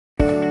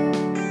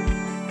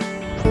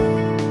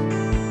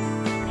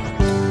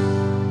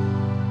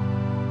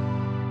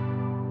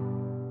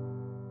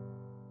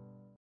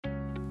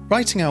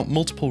Writing out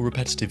multiple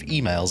repetitive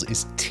emails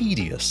is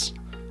tedious.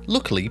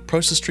 Luckily,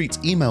 ProcessStreet's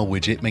email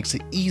widget makes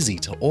it easy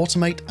to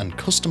automate and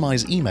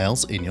customize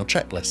emails in your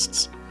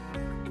checklists.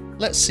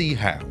 Let's see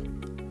how.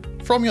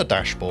 From your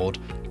dashboard,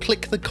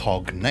 click the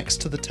cog next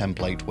to the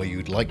template where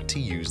you'd like to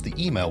use the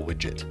email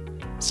widget.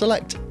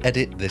 Select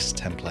Edit this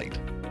template.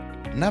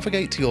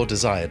 Navigate to your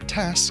desired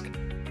task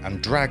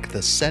and drag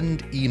the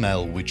Send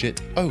Email widget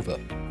over.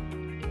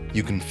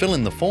 You can fill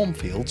in the form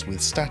fields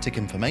with static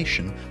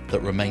information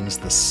that remains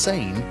the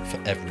same for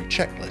every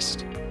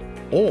checklist,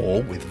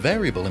 or with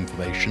variable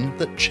information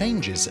that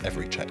changes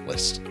every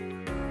checklist.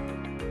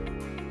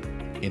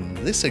 In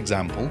this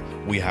example,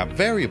 we have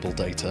variable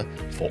data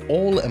for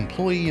all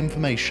employee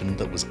information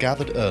that was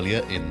gathered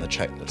earlier in the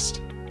checklist.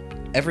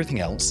 Everything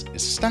else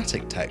is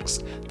static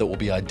text that will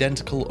be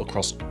identical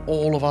across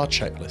all of our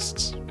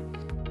checklists.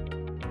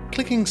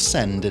 Clicking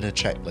Send in a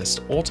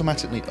checklist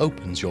automatically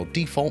opens your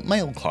default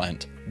mail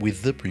client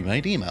with the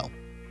pre-made email.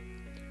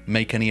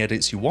 Make any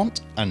edits you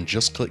want and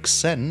just click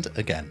Send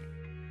again.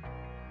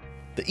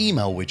 The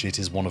email widget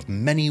is one of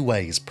many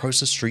ways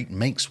ProcessStreet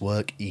makes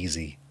work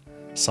easy.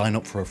 Sign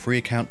up for a free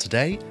account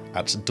today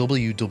at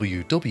www.process.st.